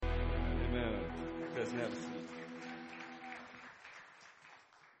afternoon. Please have a seat.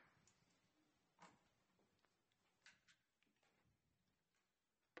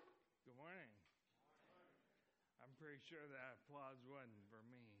 Good morning. I'm pretty sure that applause wasn't for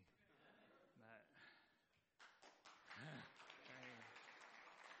me. But,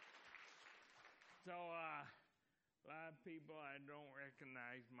 so, a lot of people I don't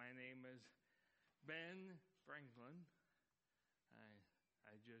recognize. My name is Ben Franklin.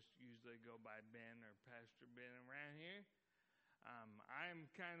 I just usually go by Ben or Pastor Ben around here. I'm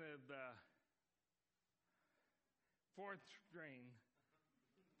kind of the fourth string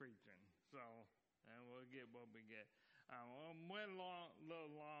preaching, so and we'll get what we get. Went a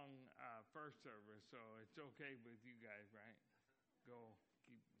little long first service, so it's okay with you guys, right? Go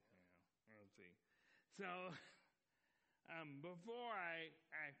keep, we'll see. So before I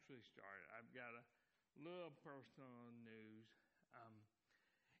actually start, I've got a little personal news.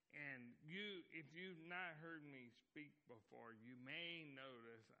 And if you've not heard me speak before, you may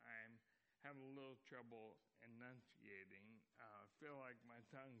notice I'm having a little trouble enunciating. I feel like my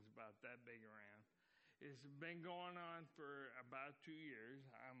tongue's about that big around. It's been going on for about 2 years.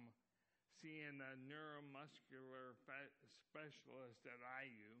 I'm seeing a neuromuscular specialist at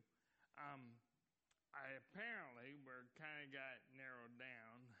IU. We're kind of got narrowed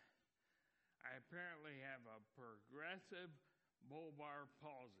down. I apparently have a progressive bulbar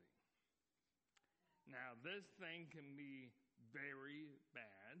palsy. Now, this thing can be very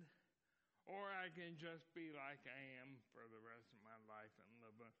bad, or I can just be like I am for the rest of my life and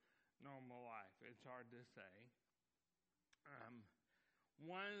live a normal life. It's hard to say.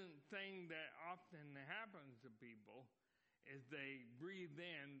 One thing that often happens to people is they breathe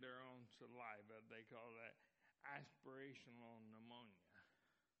in their own saliva. They call that aspirational pneumonia.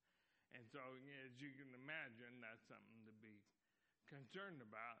 And so, as you can imagine, that's something to be concerned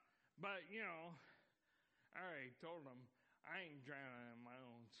about. But, I already told them I ain't drowning in my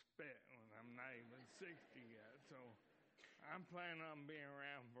own spit when I'm not even 60 yet. So I'm planning on being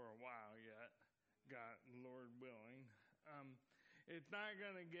around for a while yet, God, Lord willing. It's not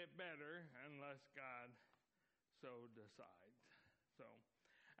going to get better unless God so decides. So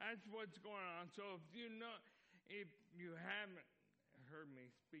that's what's going on. So if you haven't heard me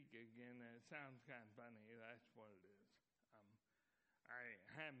speak again, and it sounds kind of funny, that's what it is. I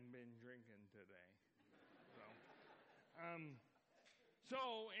haven't been drinking today.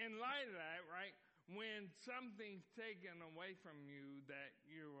 So in light of that, right, when something's taken away from you that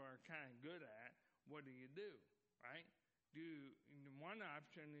you are kind of good at, what do, right? One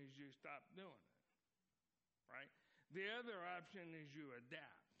option is you stop doing it, right? The other option is you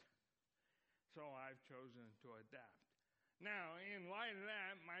adapt. So I've chosen to adapt. Now, in light of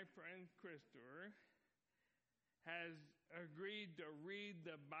that, my friend Christopher has agreed to read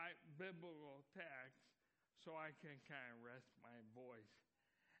the biblical text so I can kind of rest my voice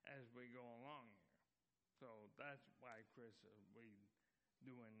as we go along here. So that's why Chris will be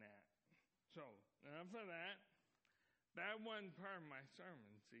doing that. So enough of that. That wasn't part of my sermon,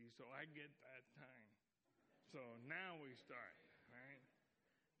 see, so I get that time. So now we start, right?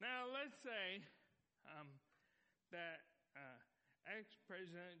 Now let's say that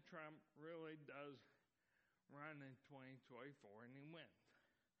ex-President Trump really does run in 2024 and he wins.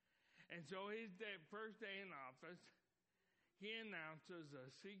 And so his first day in office, he announces a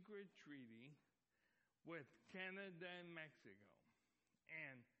secret treaty with Canada and Mexico.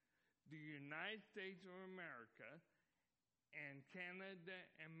 And the United States of America and Canada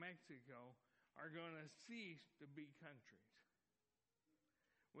and Mexico are going to cease to be countries.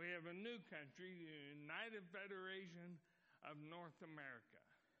 We have a new country, the United Federation of North America.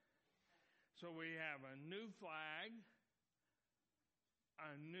 So we have a new flag,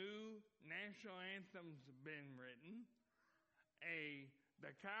 a new national anthem's been written,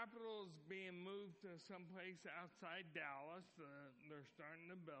 the capital's being moved to someplace outside Dallas. They're starting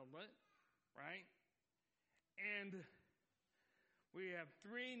to build it, right? And we have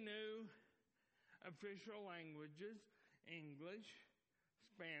 3 new official languages: English,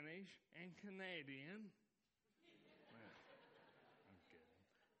 Spanish, and Canadian. I'm kidding.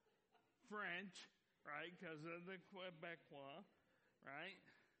 French, right, because of the Quebecois, right?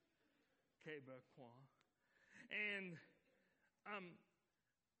 Quebecois. And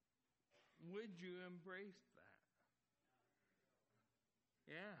would you embrace that?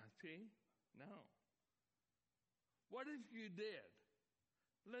 Yeah, see? No. What if you did?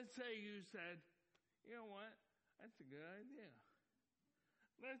 Let's say you said, you know what? That's a good idea.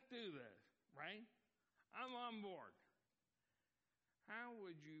 Let's do this, right? I'm on board. How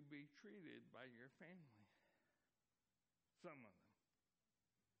would you be treated by your family? Some of them,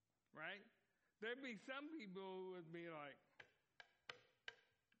 right? There'd be some people who would be like,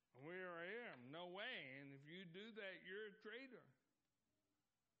 "Where I am, no way. And if you do that, you're a traitor."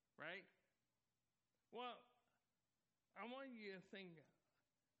 Right? Well, I want you to think,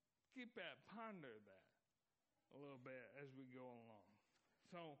 keep that, ponder that a little bit as we go along.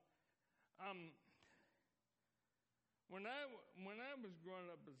 So, when I was growing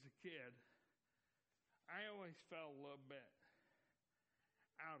up as a kid, I always felt a little bit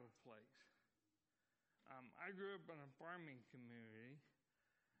out of place. I grew up in a farming community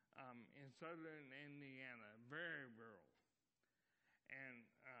in southern Indiana, very rural. And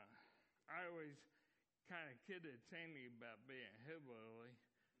I always kind of kidded Sandy about being a hillbilly,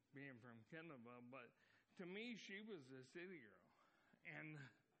 being from Kendallville, but to me, she was a city girl. And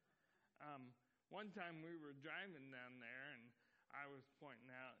one time we were driving down there, and I was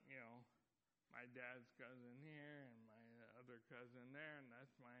pointing out, my dad's cousin here, and my other cousin there, and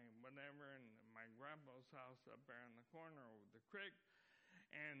that's my whatever, and my grandpa's house up there in the corner over the creek,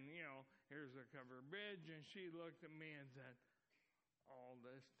 and, here's a covered bridge, and she looked at me and said, "All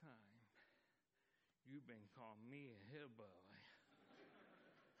this time, you've been calling me a hillbilly."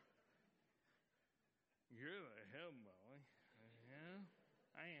 You're the hillbilly. Yeah,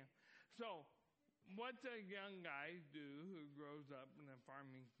 I am. So, what do young guys do who grows up in a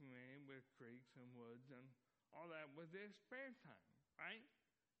farming community with creeks and woods and all that with their spare time, right?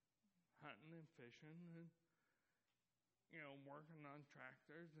 Hunting and fishing and, working on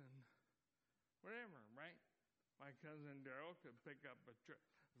tractors and whatever, right? My cousin Daryl could pick up a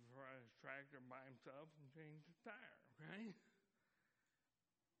tractor by himself and change the tire, right?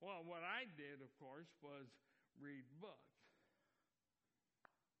 Well, what I did, of course, was read books.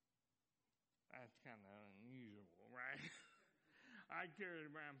 That's kind of unusual, right? I carried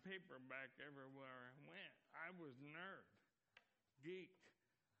around paperback everywhere I went. I was nerd, geek.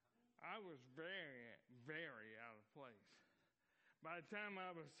 I was very, very out of place. By the time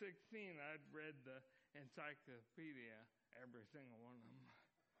I was 16, I'd read the encyclopedia, every single one of them.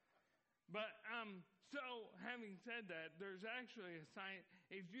 But, so having said that, there's actually a science,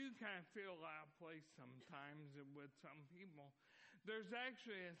 if you kind of feel out of place sometimes with some people, there's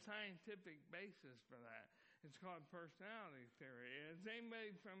actually a scientific basis for that. It's called personality theory. Is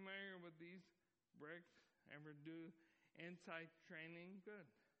anybody familiar with these bricks? Ever do insight training? Good.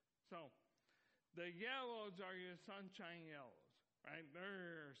 So, the yellows are your sunshine yellows, right?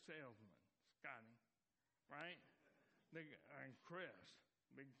 They're your salesmen, Scotty, right? And Chris,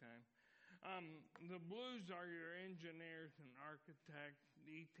 big time. The blues are your engineers and architects,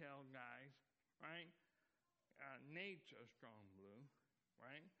 detail guys, right? Nate's a strong blue,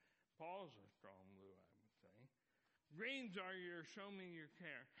 right? Paul's a strong blue, I would say. Greens are your show me your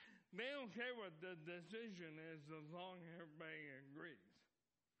care. They don't care what the decision is as long as everybody agrees.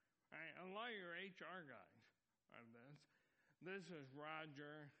 Right? A lot of your HR guys are this. This is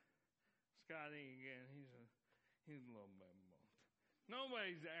Roger. Scotty, again, he's a little bit both.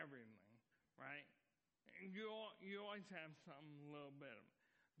 Nobody's everything, right? And you always have something a little bit of it.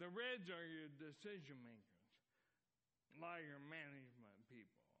 The reds are your decision makers. A lot of your management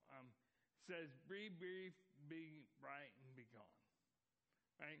people. Says be brief, be bright, and be gone.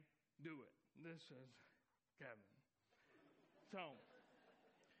 Right? Do it. This is Kevin. So,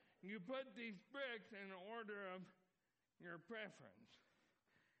 you put these bricks in order of your preference.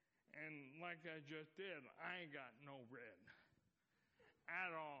 And like I just did, I ain't got no red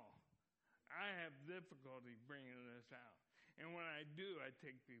at all. I have difficulty bringing this out. And when I do, I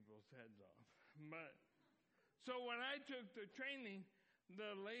take people's heads off. So when I took the training,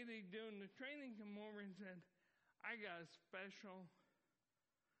 the lady doing the training came over and said, "I got a special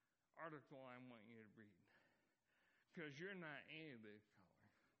article I want you to read. Because you're not any of this color.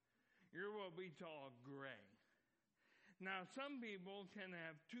 You're what we call gray." Now, some people can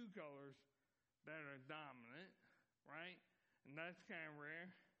have two colors that are dominant, right? And that's kind of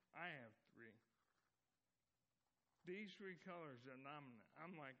rare. I have three. These three colors are dominant.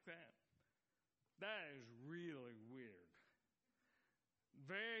 I'm like that. That is really weird.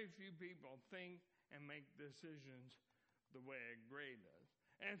 Very few people think and make decisions the way a gray does.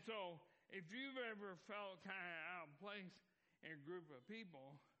 And so, if you've ever felt kind of out of place in a group of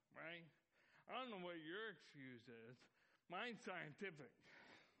people, right? I don't know what your excuse is. Mine's scientific.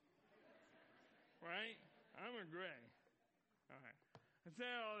 Right? I'm a gray. All right. I say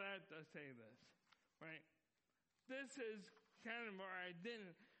all that to say this, right? This is kind of our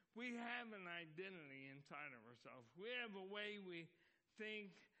identity. We have an identity inside of ourselves. We have a way we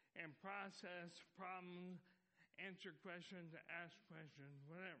think and process problems, answer questions, ask questions,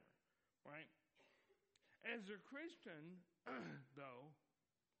 whatever, right? As a Christian, though,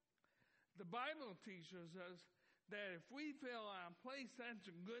 The Bible teaches us that if we feel out of place, that's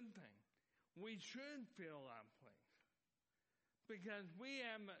a good thing. We should feel out of place. Because we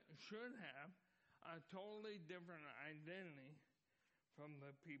should have a totally different identity from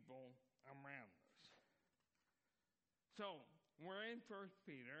the people around us. So, we're in 1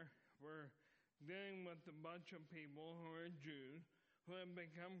 Peter. We're dealing with a bunch of people who are Jews who have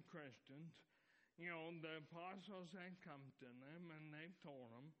become Christians. You know, the apostles had come to them and they've told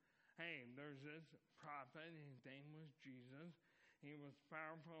them, hey, there's this prophet, his name was Jesus. He was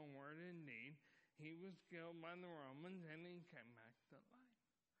powerful in word and deed. He was killed by the Romans and he came back to life.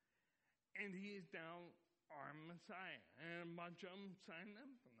 And he's now our Messiah. And a bunch of them signed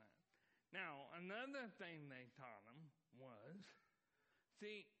up for that. Now, another thing they taught them was,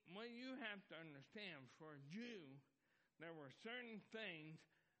 see, what you have to understand, for a Jew, there were certain things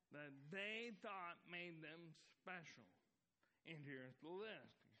that they thought made them special. And here's the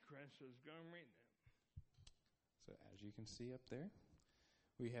list. Chris is going to read it. So as you can see up there,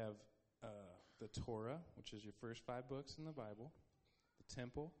 we have the Torah, which is your first 5 books in the Bible, the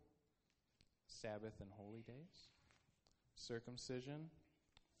temple, Sabbath and holy days, circumcision,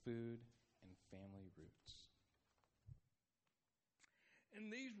 food, and family roots.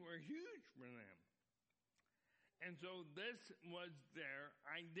 And these were huge for them. And so this was their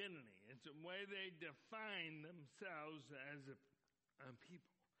identity. It's the way they defined themselves as a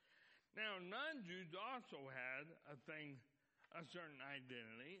people. Now, non-Jews also had a certain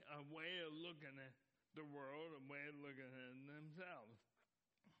identity, a way of looking at the world, a way of looking at themselves.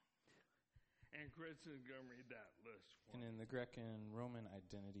 And Chris is going to read that list for And in the Greco-Roman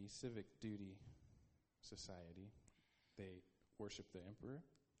identity, civic duty society, they worshiped the emperor.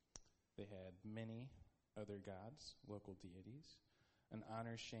 They had many other gods, local deities. An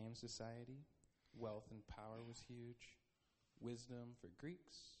honor-shame society. Wealth and power was huge. Wisdom for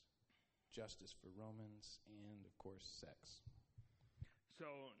Greeks. Justice for Romans. And, of course, sex.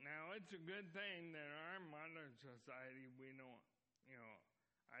 So now it's a good thing that in our modern society we don't,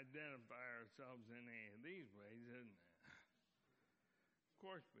 identify ourselves in any of these ways, isn't it? Of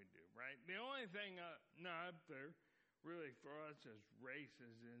course we do, right? The only thing not up there really for us is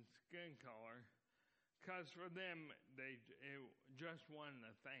races and skin color, because for them it just wasn't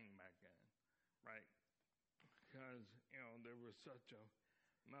a thing back then, right? Because there was such a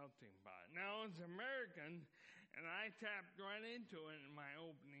melting pot. Now as Americans, and I tapped right into it in my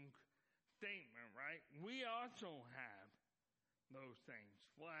opening statement, right? We also have those things: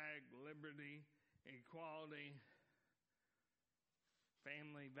 flag, liberty, equality,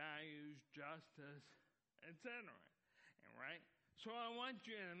 family values, justice, etc. Right? So I want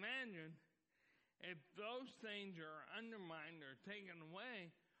you to imagine if those things are undermined or taken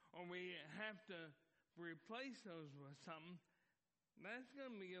away, or we have to replace those with something, that's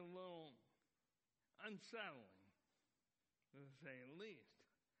going to be a little unsettling, to say the least.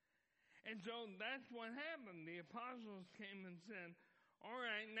 And so that's what happened. The apostles came and said, all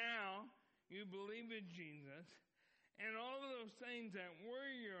right, now you believe in Jesus, and all of those things that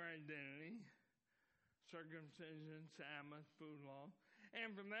were your identity, circumcision, Sabbath, food law,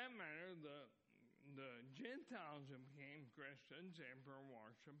 and for that matter, the Gentiles who became Christians, emperor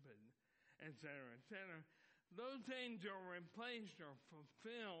worship, et cetera, those things are replaced or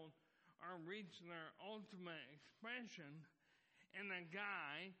fulfilled or reach their ultimate expression in a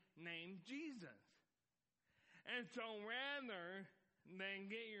guy named Jesus. And so rather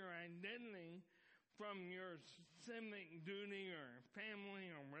than get your identity from your civic duty or family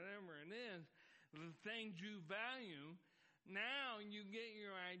or whatever it is, the things you value, now you get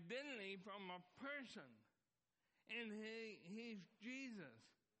your identity from a person. And he's Jesus,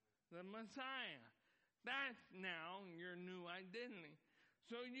 the Messiah. That's now your new identity.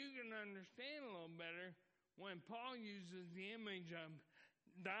 So you can understand a little better when Paul uses the image of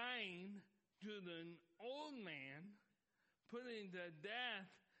dying to the old man, putting to death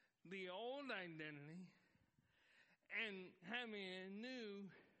the old identity, and having a new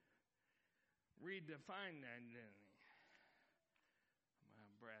redefined identity. My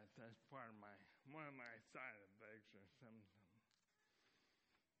breath, that's part of one of my side effects or something.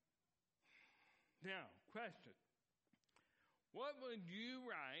 Now, question. What would you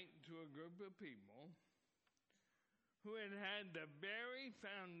write to a group of people who had had the very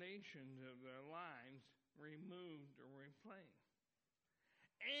foundations of their lives removed or replaced?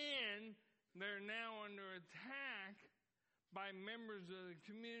 And they're now under attack by members of the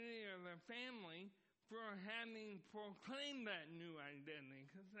community or their family for having proclaimed that new identity,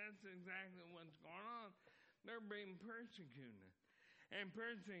 because that's exactly what's going on. They're being persecuted, and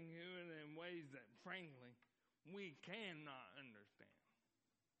persecuted in ways that, frankly, we cannot understand,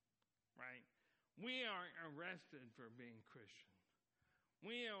 right? We aren't arrested for being Christian.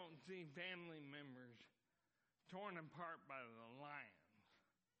 We don't see family members torn apart by the lions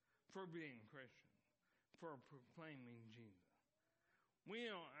for being Christian, for proclaiming Jesus. We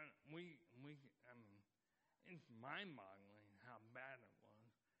don't, I mean, it's mind-boggling how bad it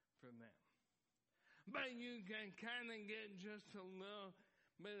was for them. But you can kind of get just a little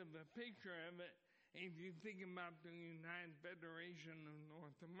bit of a picture of it if you think about the United Federation of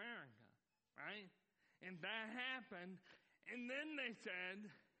North America, right? And that happened, and then they said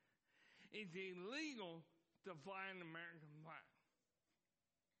it's illegal to fly an American flag,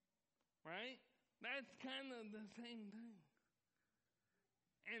 right? That's kind of the same thing.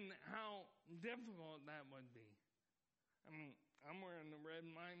 And how difficult that would be. I mean, I'm wearing the red,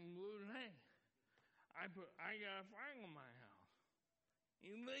 white, and blue today. I got a flag on my house.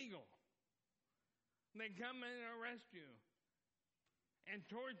 Illegal. They come in and arrest you and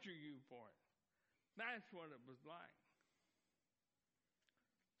torture you for it. That's what it was like.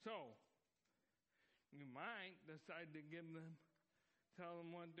 So, you might decide to tell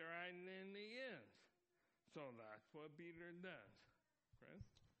them what their identity is. So that's what Peter does. Chris?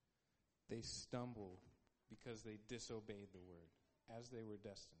 They stumble because they disobeyed the word, as they were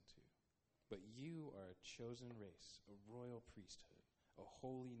destined to. But you are a chosen race, a royal priesthood, a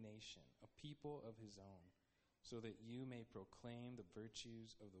holy nation, a people of his own, so that you may proclaim the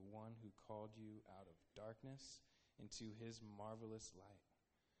virtues of the one who called you out of darkness into his marvelous light.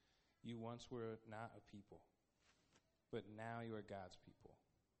 You once were not a people, but now you are God's people.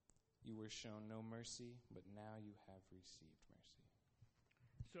 You were shown no mercy, but now you have received mercy.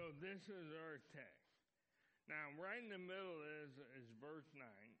 So this is our text. Now, right in the middle is verse 9.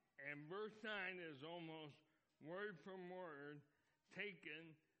 And verse 9 is almost word for word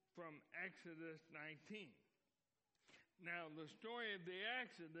taken from Exodus 19. Now, the story of the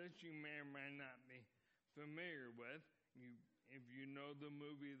Exodus you may or may not be familiar with. If you know the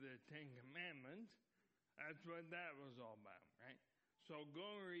movie The Ten Commandments, that's what that was all about, right? So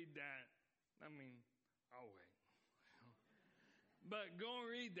go and read that. I mean, I'll wait. But go and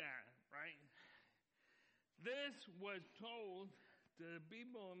read that, right? This was told to the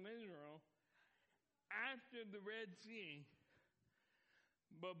people of Israel after the Red Sea,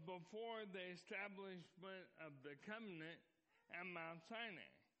 but before the establishment of the covenant at Mount Sinai.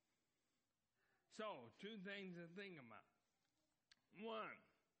 So, two things to think about. One,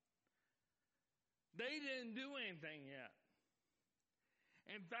 they didn't do anything yet.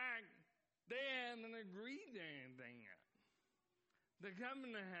 In fact, they haven't agreed to anything yet. The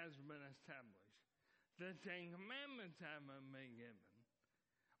covenant hasn't been established. The Ten Commandments haven't been given.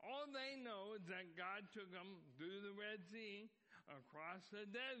 All they know is that God took them through the Red Sea, across the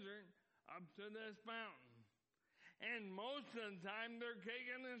desert, up to this mountain. And most of the time, they're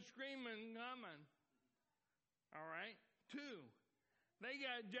kicking and screaming, coming. All right? Two, they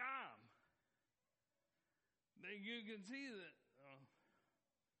got a job. You can see that. Oh,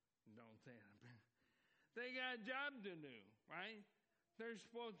 don't say that. They got a job to do, right? They're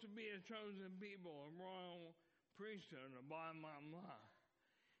supposed to be a chosen people, a royal priesthood, a bottom law.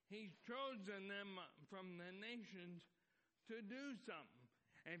 He's chosen them from the nations to do something.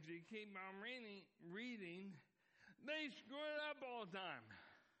 If you keep on reading, they screw it up all the time.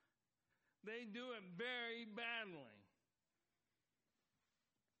 They do it very badly.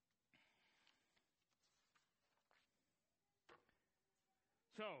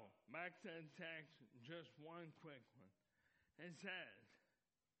 So, back to the text, just one quick one. It says,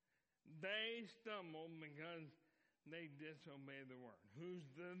 they stumble because they disobey the word. Who's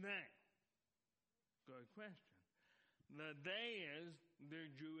the they? Good question. The they is their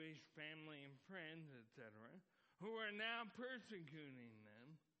Jewish family and friends, etc., who are now persecuting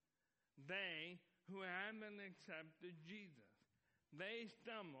them. They who haven't accepted Jesus. They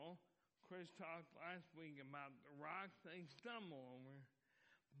stumble. Chris talked last week about the rocks they stumble over.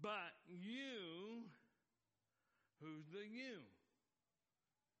 But you, who's the you?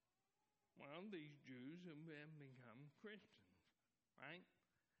 Well, these Jews who have become Christians, right?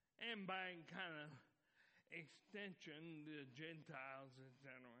 And by kind of extension, the Gentiles,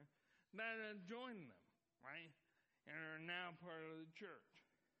 etc., that have joined them, right? And are now part of the church.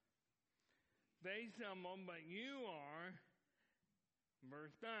 They stumble, but you are,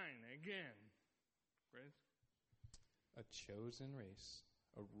 verse 9, again, Chris. A chosen race,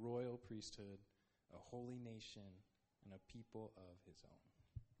 a royal priesthood, a holy nation, and a people of his own.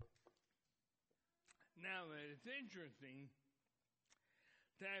 Now, it's interesting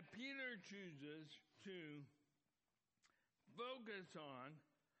that Peter chooses to focus on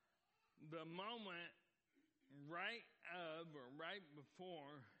the moment right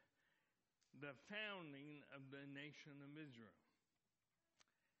before the founding of the nation of Israel.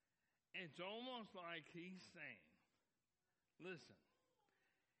 It's almost like he's saying, listen,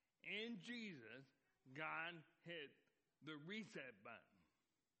 in Jesus, God hit the reset button.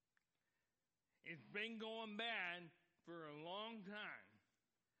 It's been going bad for a long time,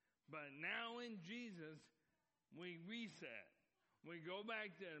 but now in Jesus, we reset. We go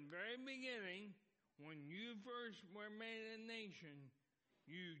back to the very beginning, when you first were made a nation,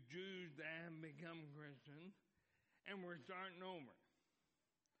 you Jews that have become Christians, and we're starting over.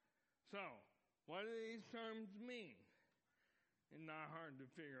 So, what do these terms mean? It's not hard to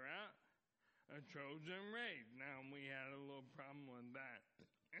figure out. A chosen race. Now, we had a little problem with that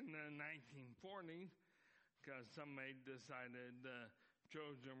in the 1940s, because somebody decided the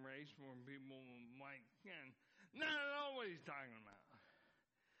chosen race were people with white skin. Not at all what he's talking about.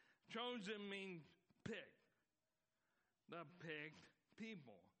 Chosen means picked. The picked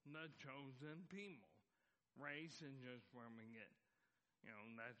people. The chosen people. Race is just where we get,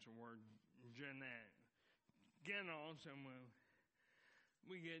 that's the word genetic. Genos, and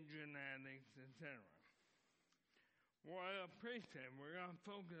we get genetics, etc. Royal priesthood, we're going to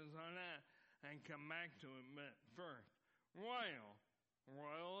focus on that and come back to it, but first, royal.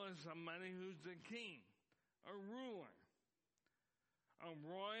 Royal is somebody who's a king, a ruler. A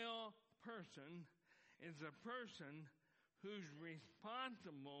royal person is a person who's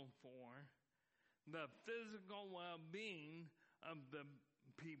responsible for the physical well-being of the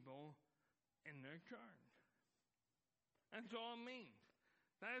people in their charge. That's all it means.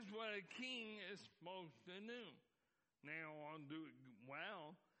 That's what a king is supposed to do. Now, I'll do it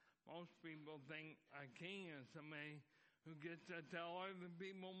well. Most people think a king is somebody who gets to tell other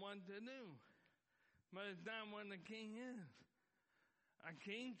people what to do. But it's not what a king is. A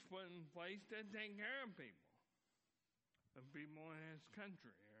king's put in place to take care of people. The people in his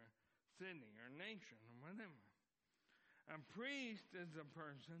country or city or nation or whatever. A priest is a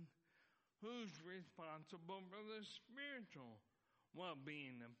person who's responsible for the spiritual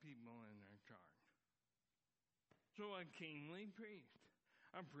well-being of people in their charge. So a kingly priest.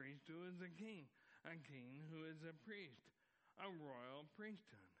 A priest who is a king. A king who is a priest. A royal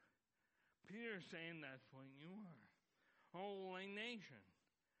priesthood. Peter's saying that's what you are. Holy nation.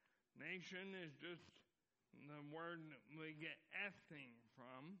 Nation is just the word we get ethnic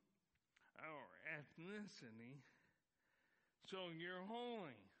from, or ethnicity. So you're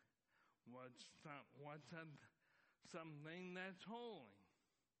holy. What's something that's holy?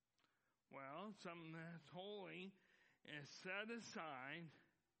 Well, something that's holy is set aside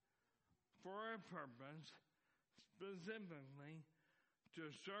for a purpose, specifically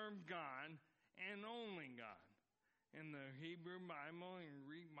to serve God and only God. In the Hebrew Bible and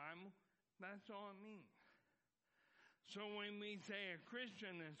Greek Bible, that's all it means. So when we say a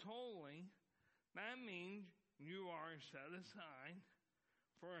Christian is holy, that means you are set aside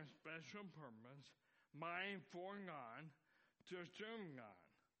for a special purpose by and for God to serve God.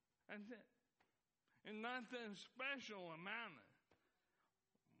 That's it. And nothing special about it.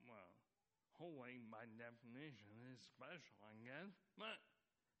 Well, holy by definition is special, I guess, but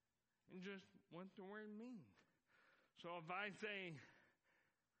it's just what the word means. So if I say,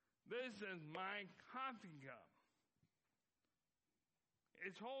 this is my coffee cup,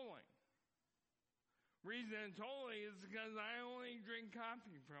 it's holy. Reason it's holy is because I only drink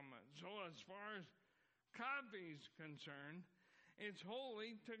coffee from it. So as far as coffee is concerned, it's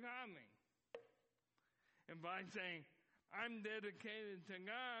holy to God. If I say, I'm dedicated to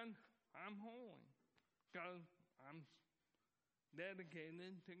God, I'm holy. Because I'm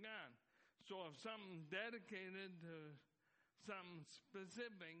dedicated to God. So if something's dedicated to something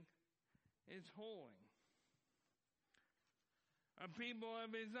specific, it's holy. A people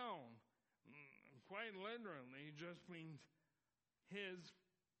of his own, quite literally, just means his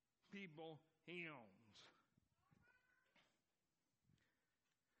people he owns.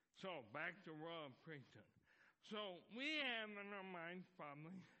 So, back to royal priesthood. So, we have in our minds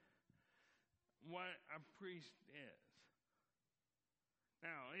probably what a priest is.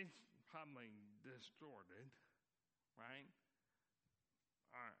 Now, it's probably distorted, right?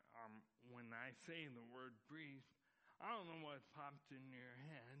 When I say the word priest, I don't know what popped in your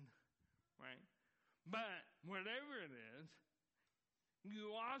head, right? But whatever it is,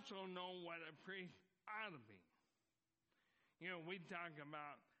 you also know what a priest ought to be. We talk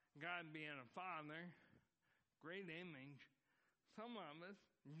about God being a father, great image. Some of us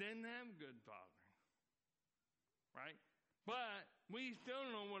didn't have a good father, right? But we still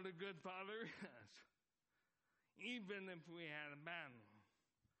know what a good father is, even if we had a bad one.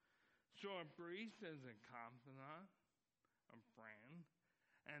 So a priest is a confidant, a friend,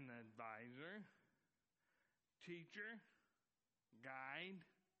 an advisor, teacher, guide,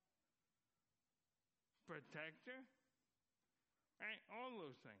 protector, right? All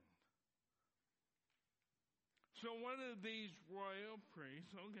those things. So what are these royal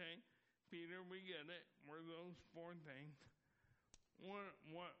priests? Okay, Peter, we get it. We're those four things.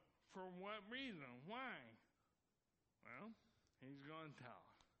 For what reason? Why? Well, he's going to tell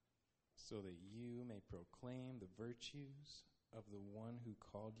us. So that you may proclaim the virtues of the one who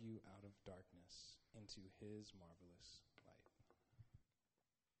called you out of darkness into his marvelous light.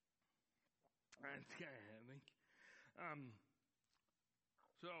 That's kind of heavy.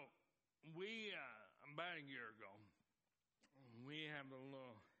 So we, about a year ago, we have a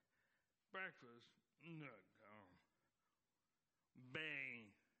little breakfast nook, bay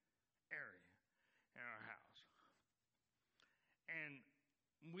area in our house. And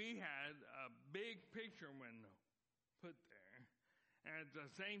we had a big picture window put there. And at the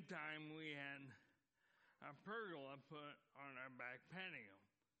same time, we had a pergola put on our back patio.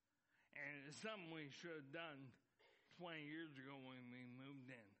 And it's something we should have done 20 years ago when we moved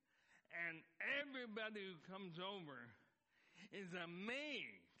in. And everybody who comes over is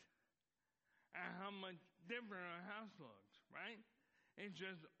amazed at how much different our house looks, right? It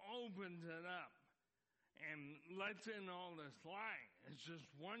just opens it up and lets in all this light. It's just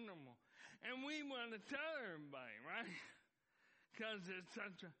wonderful. And we want to tell everybody, right? Because it's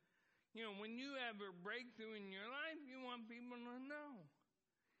such a, when you have a breakthrough in your life, you want people to know,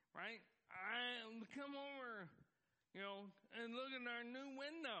 right? I come over, and look at our new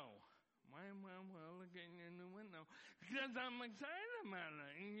window. Well, look at your new window. Because I'm excited about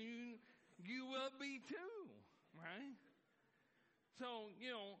it, and you will be too, right? So,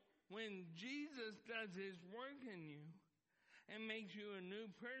 when Jesus does his work in you and makes you a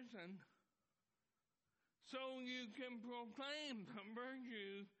new person, so you can proclaim the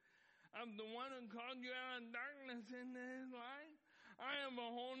virtues of the one who called you out of darkness into his light. I have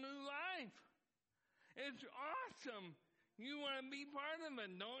a whole new life. It's awesome. You want to be part of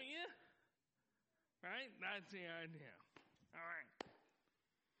it, don't you? Right? That's the idea. All right.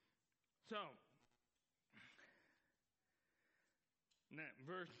 So,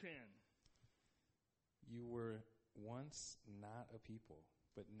 verse 10. You were once not a people,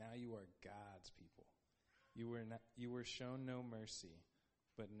 but now you are God's people. You were shown no mercy,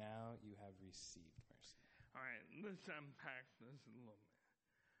 but now you have received mercy. All right, let's unpack this a little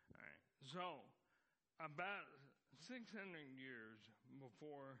bit. All right, so about 600 years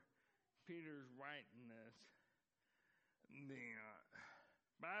before Peter's writing this, the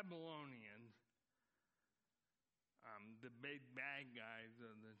Babylonians, the big bad guys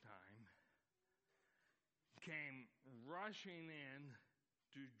of the time, came rushing in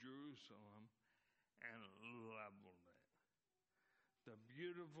to Jerusalem and leveled it. The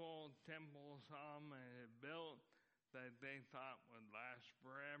beautiful temple Solomon had built that they thought would last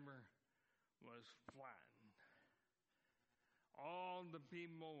forever was flattened. All the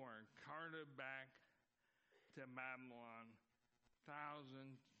people were carted back to Babylon.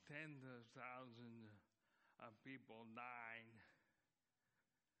 Thousands, tens of thousands of people died.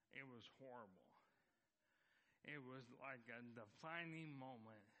 It was horrible. It was like a defining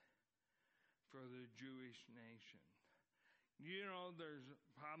moment for the Jewish nation. There's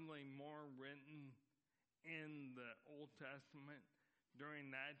probably more written in the Old Testament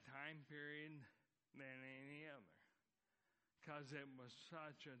during that time period than any other, because it was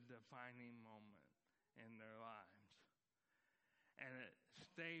such a defining moment in their lives. And it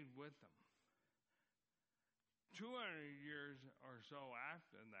stayed with them. 200 years or so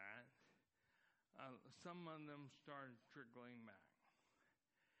after that, some of them started trickling back.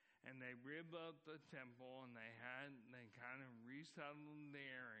 And they rebuilt the temple, and they kind of resettled the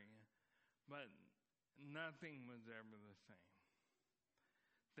area, but nothing was ever the same.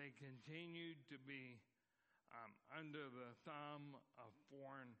 They continued to be under the thumb of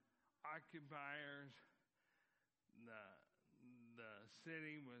foreign occupiers. The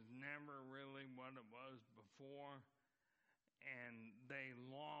city was never really what it was before, and they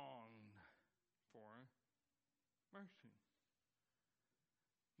longed for mercy.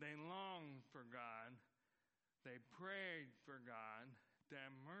 They longed for God. They prayed for God to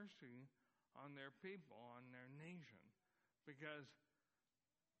have mercy on their people, on their nation, because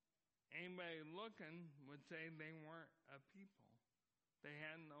anybody looking would say they weren't a people. They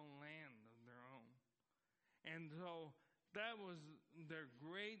had no land of their own. And so that was their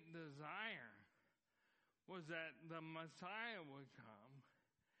great desire, was that the Messiah would come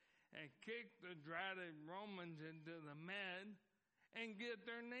and kick the dreaded Romans into the mud and get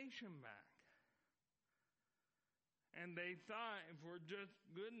their nation back. And they thought if we're just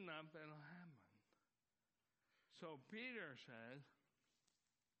good enough, it'll happen. So Peter says,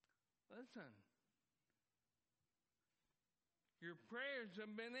 listen, your prayers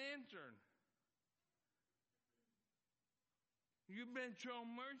have been answered. You've been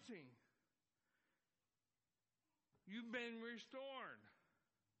shown mercy. You've been restored.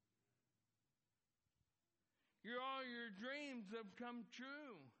 All your dreams have come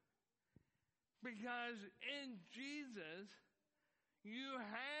true. Because in Jesus, you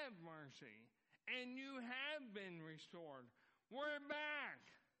have mercy. And you have been restored. We're back.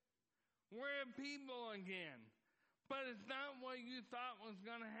 We're a people again. But it's not what you thought was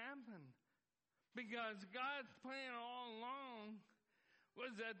going to happen. Because God's plan all along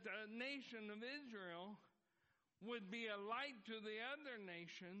was that the nation of Israel would be a light to the other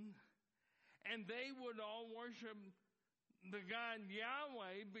nations, and they would all worship the God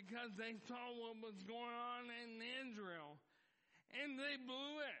Yahweh because they saw what was going on in Israel. And they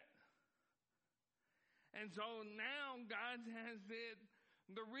blew it. And so now God has hit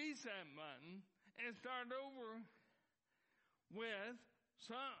the reset button and start over with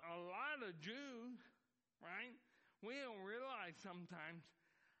a lot of Jews, right? We don't realize sometimes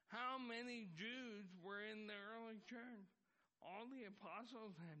how many Jews were in the early church. All the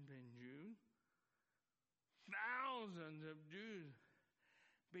apostles had been Jews. Thousands of Jews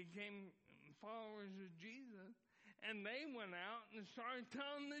became followers of Jesus, and they went out and started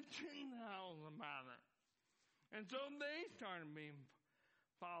telling the Gentiles about it. And so they started being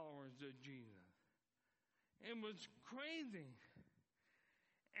followers of Jesus. It was crazy.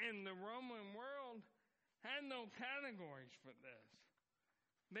 And the Roman world had no categories for this.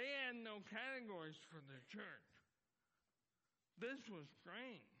 They had no categories for the church. This was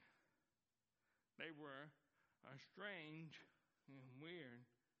strange. They were a strange and weird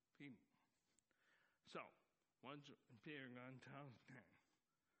people. So, what's Peter going to tell us now?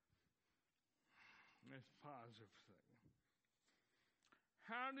 Let's pause for a second.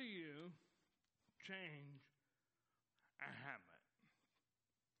 How do you change a habit?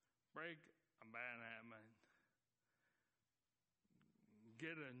 Break a bad habit.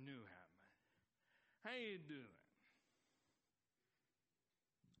 Get a new habit. How do you do that?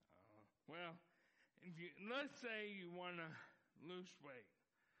 Well, let's say you want to lose weight,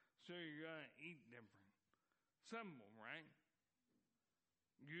 so you're going to eat different. Simple, right?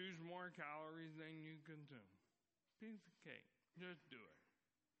 Use more calories than you consume. Piece of cake. Just do it.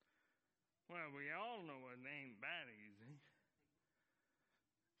 Well, we all know it ain't that easy.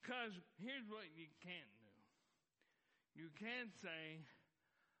 Because here's what you can't do. You can't say,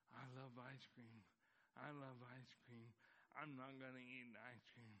 I love ice cream. I love ice cream. I'm not going to eat ice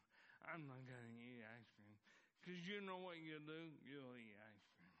cream. I'm not going to eat ice cream. Because you know what you'll do? You'll eat ice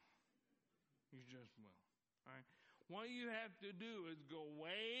cream. You just will. All right? What you have to do is go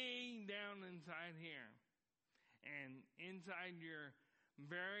way down inside here. And inside your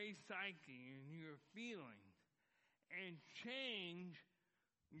very psyche and your feelings. And change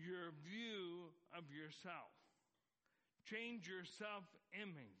your view of yourself. Change your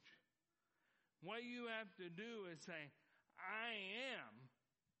self-image. What you have to do is say, I am,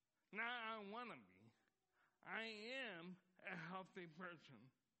 not I want to be, I am a healthy person.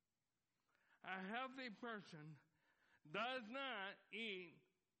 A healthy person does not eat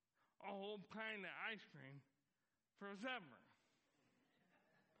a whole pint of ice cream for supper.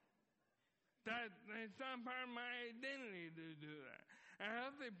 That's not part of my identity to do that. A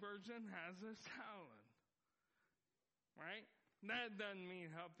healthy person has a salad, right? That doesn't mean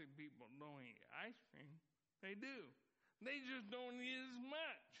healthy people don't eat ice cream. They do. They just don't eat as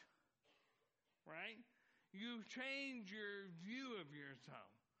much, right? You change your view of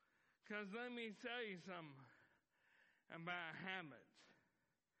yourself. Because let me tell you something about habits.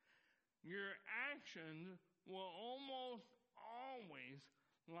 Your actions will almost always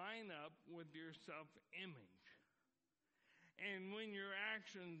line up with your self-image. And when your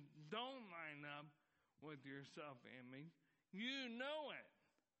actions don't line up with your self-image, you know it.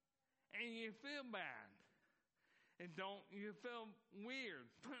 And you feel bad. You feel weird,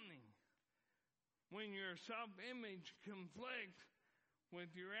 funny. When your self-image conflicts with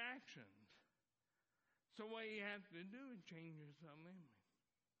your actions. So what you have to do is change your self-image.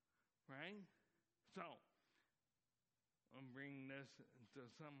 Right? So, I'm bringing this to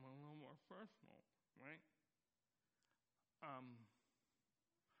something a little more personal, right?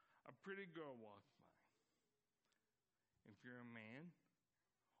 A pretty girl walks by. If you're a man,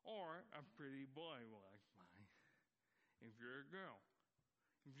 or a pretty boy walks by. If you're a girl.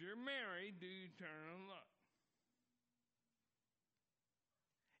 If you're married, do you turn and look?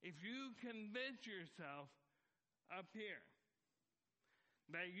 If you convince yourself up here.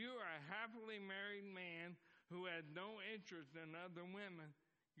 That you are a happily married man who has no interest in other women,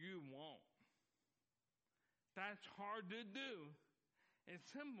 you won't. That's hard to do.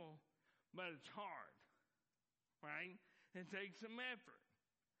 It's simple, but it's hard, right? It takes some effort.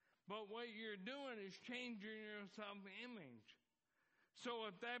 But what you're doing is changing your self-image. So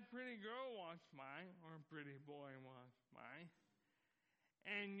if that pretty girl walks by, or pretty boy walks by,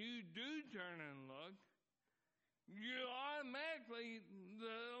 and you do turn and look, you automatically,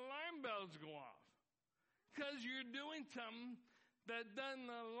 the alarm bells go off. Because you're doing something that doesn't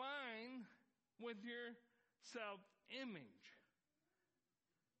align with your self-image.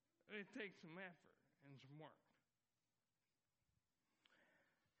 It takes some effort and some work.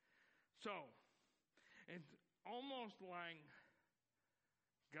 So, it's almost like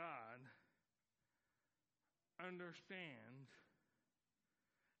God understands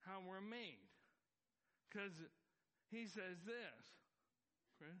how we're made. Because he says this,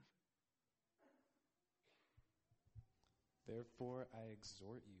 Chris. Therefore, I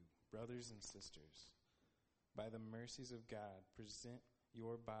exhort you, brothers and sisters, by the mercies of God, present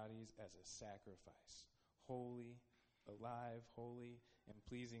your bodies as a sacrifice, holy, alive, holy, and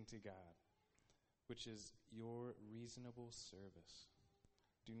pleasing to God, which is your reasonable service.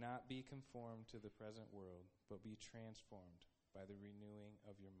 Do not be conformed to the present world, but be transformed by the renewing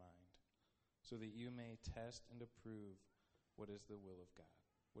of your mind, so that you may test and approve what is the will of God,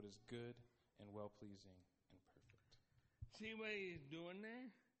 what is good and well-pleasing and perfect. See what he's doing there?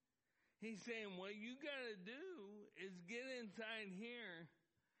 He's saying what you got to do is get inside here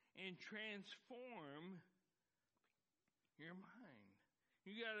and transform your mind.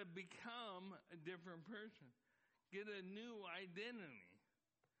 You got to become a different person. Get a new identity.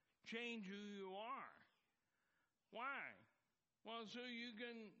 Change who you are. Why? Well, so you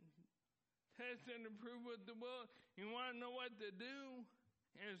can test and approve what the will. You want to know what to do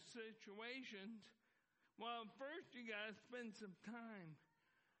in situations? Well, first you got to spend some time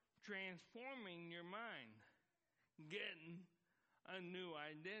transforming your mind, getting a new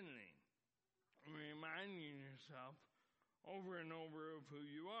identity, reminding yourself over and over of who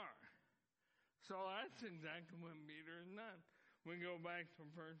you are. So that's exactly what Peter has done. We go back to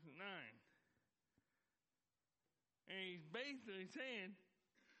verse 9. And he's basically saying,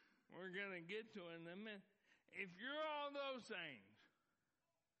 we're going to get to it in a minute, if you're all those things,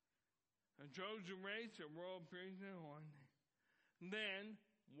 a chosen race, a royal priesthood, then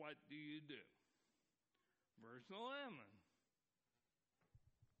what do you do? Verse 11.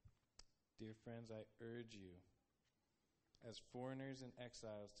 Dear friends, I urge you, as foreigners and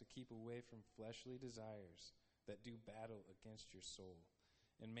exiles, to keep away from fleshly desires that do battle against your soul,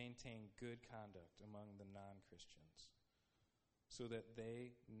 and maintain good conduct among the non-Christians, so that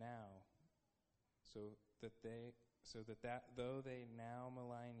though they now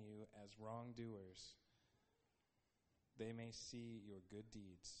malign you as wrongdoers, they may see your good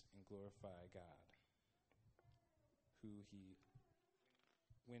deeds and glorify God,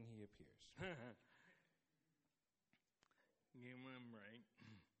 when he appears. Give him a break.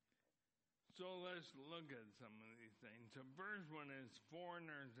 So let's look at some of these things. So first one is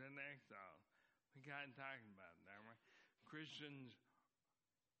foreigners and exiles. We got talking about that, right? Christians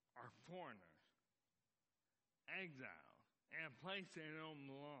are foreigners, exiles, in a place they don't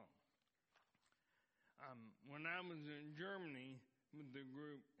belong. When I was in Germany with the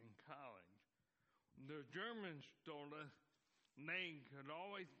group in college, the Germans told us they could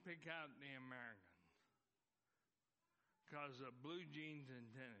always pick out the Americans because of blue jeans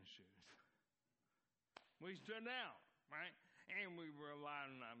and tennis shoes. We stood out, right? And we were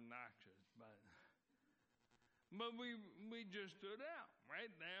loud and obnoxious, but we just stood out, right?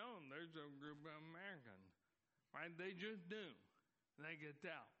 Now there's a group of Americans, right? They just knew. They could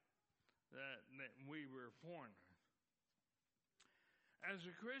tell that we were foreigners. As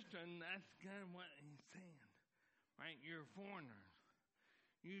a Christian, that's kind of what he's saying, right? You're foreigners.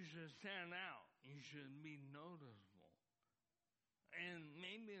 You should stand out. You should be noticeable. And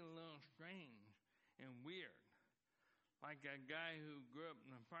maybe a little strange and weird. Like a guy who grew up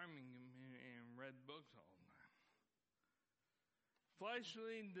in a farming community and read books all the time.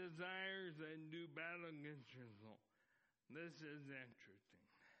 Fleshly desires that do battle against your soul. This is interesting.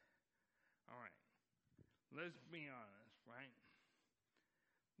 All right. Let's be honest, right?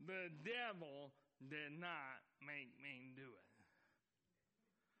 The devil did not make me do it.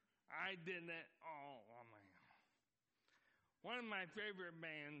 I did it all on my own. One of my favorite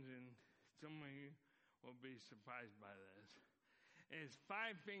bands, and some of you will be surprised by this, is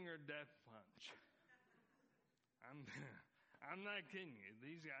Five Finger Death Punch. I'm not kidding you.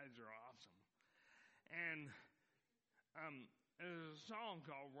 These guys are awesome. And there's a song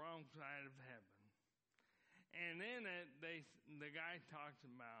called Wrong Side of Heaven. And in it, the guy talks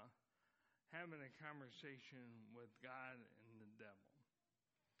about having a conversation with God and the devil.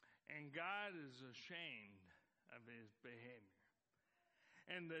 And God is ashamed of his behavior.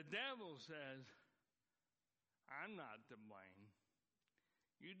 And the devil says, I'm not to blame.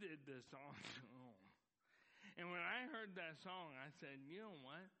 You did this on your own. And when I heard that song, I said, you know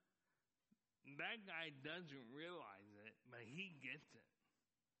what? That guy doesn't realize it, but he gets it.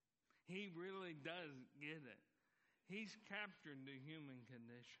 He really does get it. He's captured the human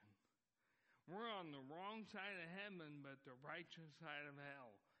condition. We're on the wrong side of heaven, but the righteous side of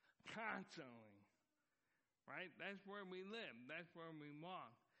hell, constantly. Right? That's where we live. That's where we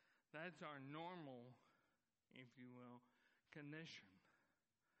walk. That's our normal, if you will, condition.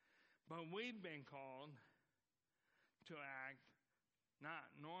 But we've been called to act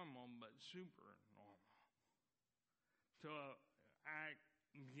not normal, but super normal. To act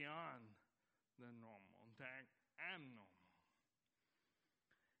beyond the normal, to act abnormal.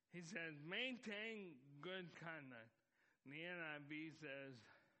 He says, maintain good conduct. The NIV says,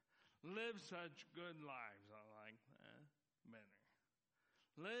 live such good lives. I like that better.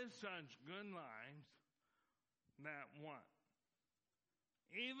 Live such good lives that what?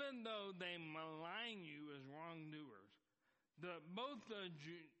 Even though they malign you as wrongdoers, both the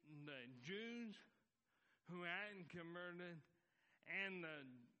Jews who hadn't converted and the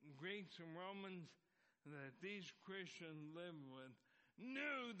Greeks and Romans that these Christians lived with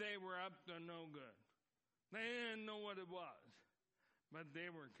knew they were up to no good. They didn't know what it was, but they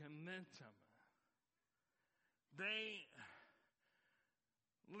were convinced of it.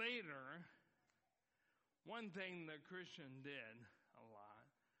 Later, one thing the Christian did a lot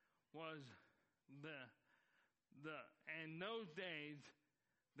was in those days,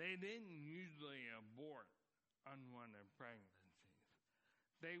 they didn't usually abort unwanted pregnancies.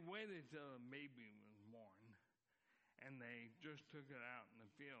 They waited till the baby was born, and they just took it out in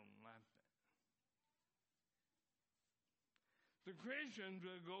the field and left it. The Christians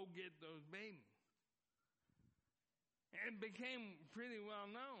would go get those babies. It became pretty well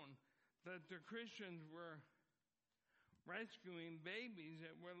known that the Christians were rescuing babies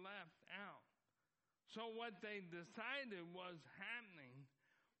that were left out. So what they decided was happening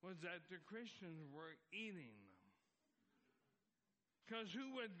was that the Christians were eating them. Because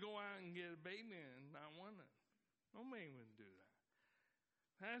who would go out and get a baby and not want it? Nobody would do that.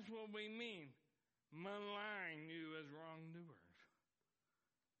 That's what we mean. Malign you as wrongdoers.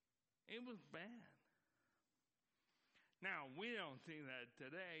 It was bad. Now, we don't see that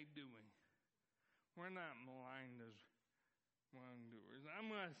today, do we? We're not maligned as wrongdoers.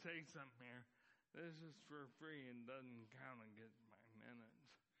 I'm going to say something here. This is for free and doesn't count against my minutes.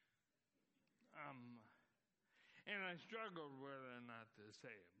 And I struggled whether or not to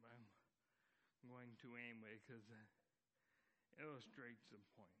say it, but I'm going to anyway because it illustrates the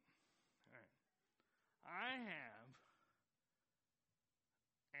point. All right. I have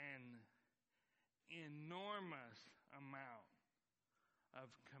an enormous amount of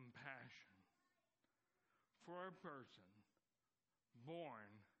compassion for a person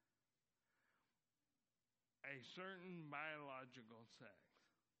born a certain biological sex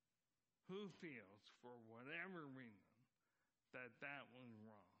who feels, for whatever reason, that was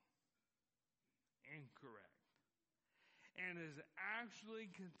wrong, incorrect, and is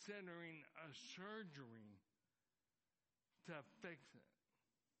actually considering a surgery to fix it.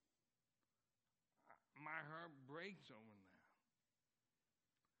 My heart breaks over that.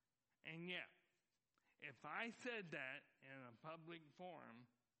 And yet, if I said that in a public forum,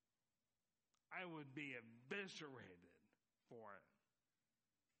 I would be eviscerated for it.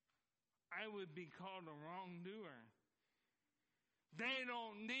 I would be called a wrongdoer. They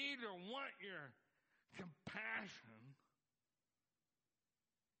don't need or want your compassion.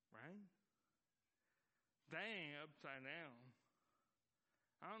 Right? They ain't upside down.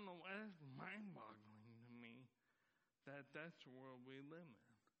 I don't know, that's mind-boggling to me that that's the world we live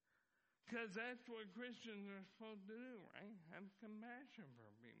in. Because that's what Christians are supposed to do, right? Have compassion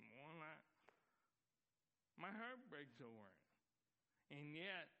for people. My heart breaks over it. And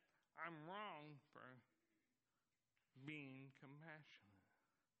yet, I'm wrong for being compassionate.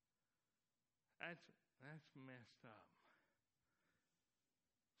 That's messed up.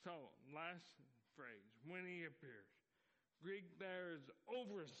 So, last phrase, when he appears. Greek there is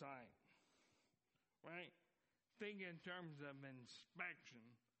oversight, right? Think in terms of inspection.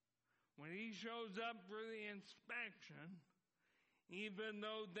 When he shows up for the inspection, even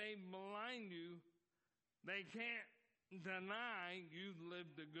though they malign you, they can't deny you've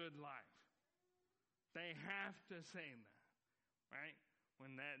lived a good life. They have to say that, right?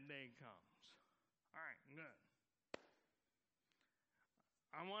 When that day comes. All right, good.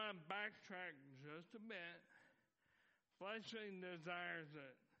 I want to backtrack just a bit. Fleshly desires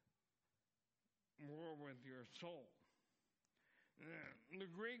that war with your soul.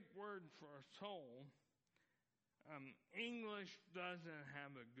 The Greek word for soul, English doesn't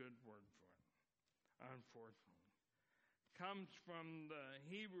have a good word for it, unfortunately. Comes from the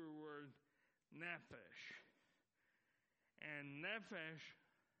Hebrew word nephesh. And nephesh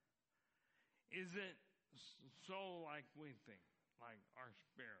isn't soul like we think, like our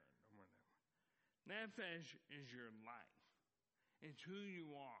spirit or whatever. Nephesh is your life. It's who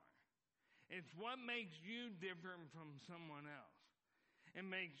you are. It's what makes you different from someone else. It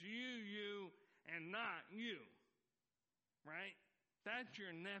makes you you and not you. Right? That's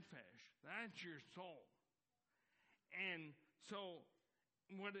your nephesh. That's your soul. And so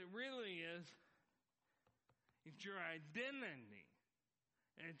what it really is, it's your identity.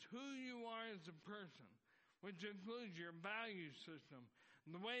 It's who you are as a person, which includes your value system,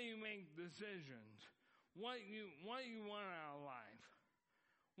 the way you make decisions, what you want out of life,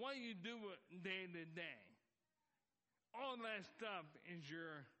 what you do day to day. All that stuff is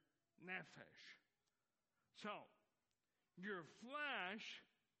your nephesh. So, your flesh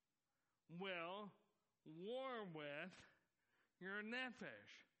will war with your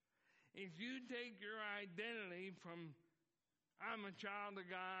nephesh. If you take your identity from, I'm a child of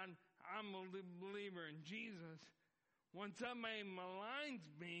God, I'm a believer in Jesus, when somebody maligns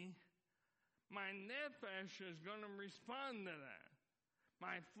me, my nephesh is going to respond to that.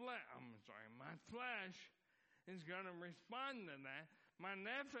 My flesh is going to respond to that. My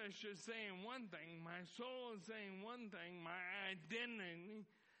nephesh is saying one thing, my soul is saying one thing, my identity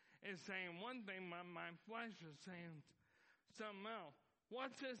is saying one thing, my flesh is saying something else.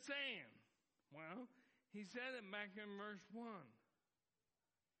 What's it saying? Well, he said it back in verse 1.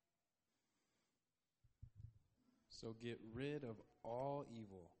 So get rid of all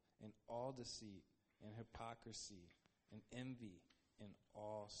evil and all deceit and hypocrisy and envy and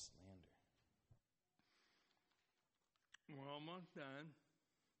all slander. We're almost done.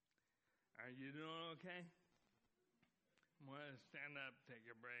 Are you doing okay? Want to stand up, take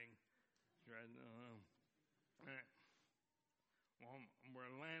a break. All right. Well,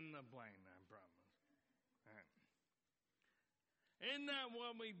 we're landing the plane, I promise. All right. Isn't that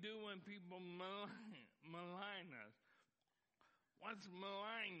what we do when people malign us? What's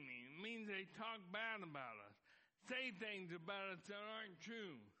malign mean? It means they talk bad about us, say things about us that aren't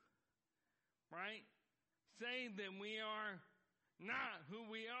true, right? Say that we are not who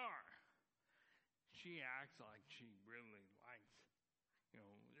we are. She acts like she really likes,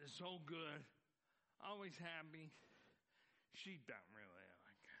 is so good, always happy. She doesn't really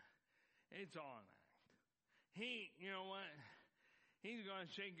like her. It's all an act. You know what? He's going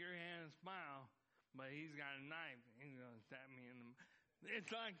to shake your hand and smile, but he's got a knife. He's going to stab me in the... It's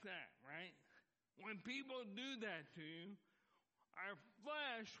like that, right? When people do that to you, our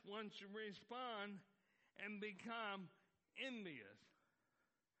flesh wants to respond and become envious,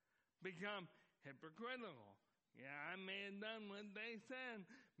 become hypocritical. Yeah, I may have done what they said,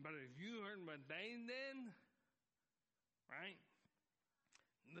 but if you heard what they did, right?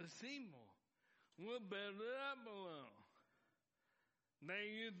 Deceitful. We'll build it up a little.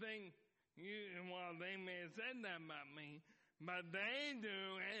 You think, well, they may have said that about me, but they do,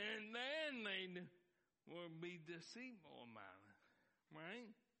 and then they will be deceitful about it, right?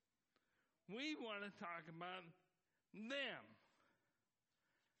 We want to talk about them.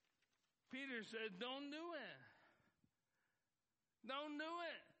 Peter said, don't do it. Don't do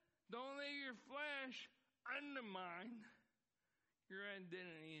it. Don't let your flesh undermine your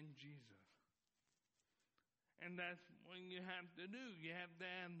identity in Jesus. And that's what you have to do. You have to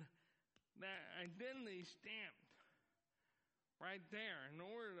have that identity stamped right there in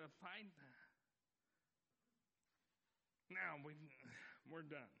order to fight that. Now we're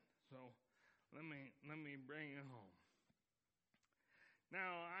done. So let me bring it home.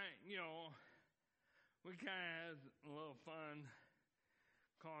 Now we kind of had a little fun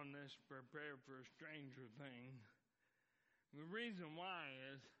calling this "Prepare for Stranger Things." The reason why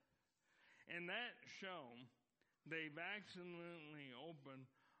is, in that show, they've accidentally opened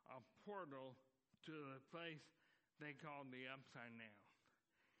a portal to the place they call the Upside Down.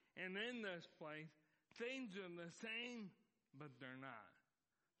 And in this place, things are the same, but they're not.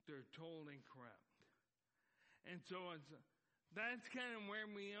 They're totally corrupt. And so that's kind of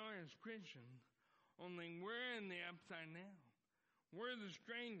where we are as Christians, only we're in the Upside Down. We're the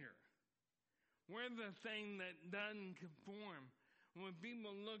stranger. We're the thing that doesn't conform. When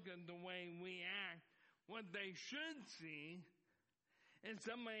people look at the way we act, what they should see is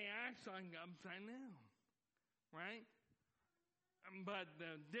somebody acts like upside down, right? But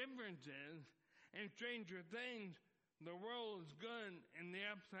the difference is, in Stranger Things, the world is good and the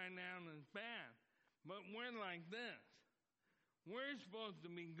upside down is bad. But we're like this. We're supposed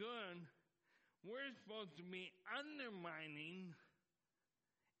to be good. We're supposed to be undermining,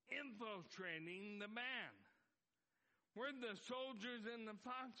 infiltrating the bad. We're the soldiers in the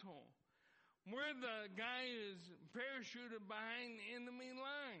foxhole. We're the guy who's parachuted behind enemy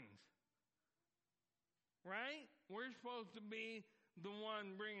lines. Right? We're supposed to be the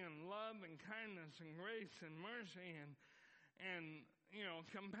one bringing love and kindness and grace and mercy and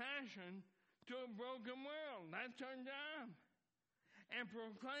compassion to a broken world. That's our job. And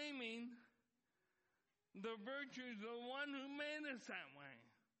proclaiming the virtues of the one who made us that way.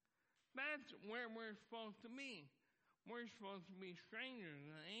 That's where we're supposed to be. We're supposed to be strangers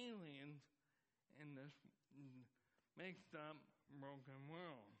and aliens in this mixed up, broken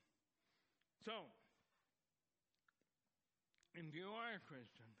world. So, if you are a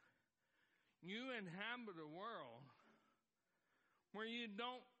Christian, you inhabit a world where you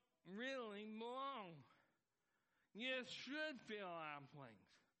don't really belong. You should feel out of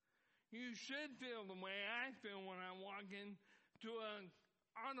place. You should feel the way I feel when I walk into an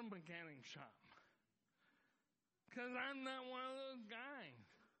auto mechanic shop. Because I'm not one of those guys.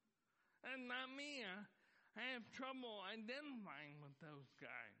 That's not me. I have trouble identifying with those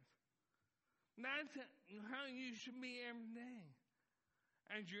guys. That's how you should be every day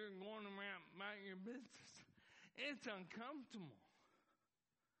as you're going around about your business. It's uncomfortable.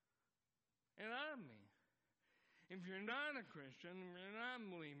 It ought to be. If you're not a Christian, if you're not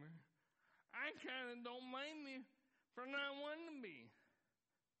a believer, I kind of don't blame you for not wanting to be.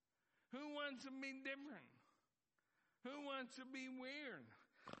 Who wants to be different? Who wants to be weird?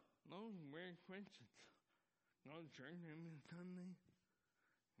 Those weird Christians. Go to church every Sunday.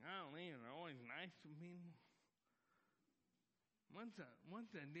 Golly, they're always nice to people. What's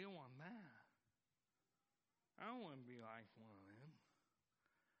the deal on that? I don't want to be like one of them.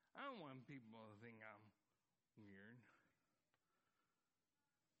 I don't want people to think I'm weird.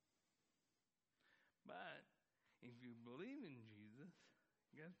 But if you believe in Jesus,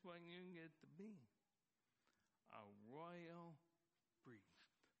 guess what you get to be? A royal priest.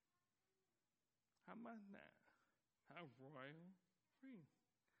 How about that? A royal priest.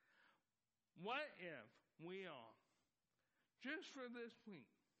 What if we all, just for this week,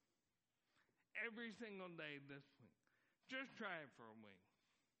 every single day this week, just try it for a week.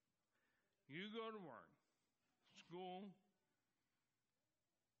 You go to work, school,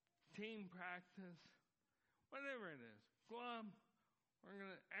 team practice, whatever it is, club,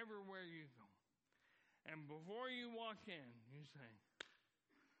 everywhere you go. And before you walk in, you say,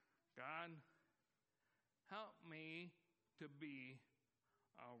 God, help me to be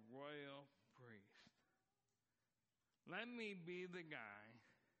a royal priest. Let me be the guy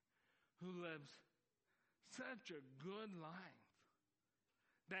who lives such a good life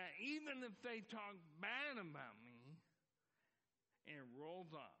that even if they talk bad about me, it rolls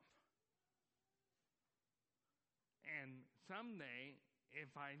off. And someday,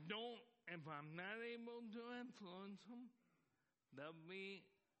 if I'm not able to influence them, they'll be,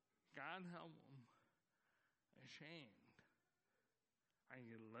 God help them, ashamed. Are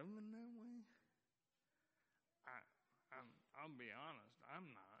you living that way? I'll be honest,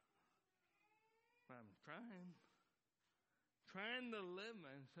 I'm not. But I'm trying. Trying to live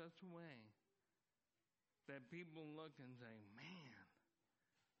in such a way that people look and say, man,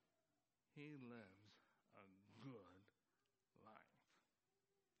 he lives a good life.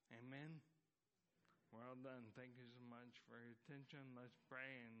 Amen? Well done. Thank you so much for your attention. Let's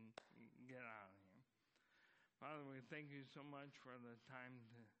pray and get out of here. Father, we thank you so much for the time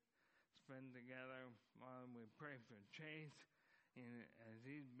to spend together. Father, we pray for Chase and as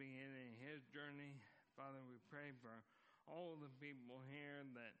he's beginning his journey. Father, we pray for all the people here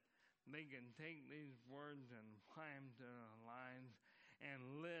that they can take these words and apply them to their lives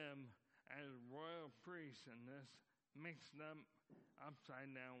and live as royal priests in this mixed up,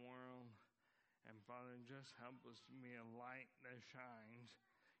 upside down world. And Father, just help us to be a light that shines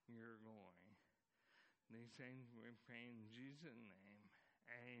your glory. These things we pray in Jesus' name.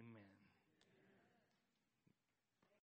 Amen.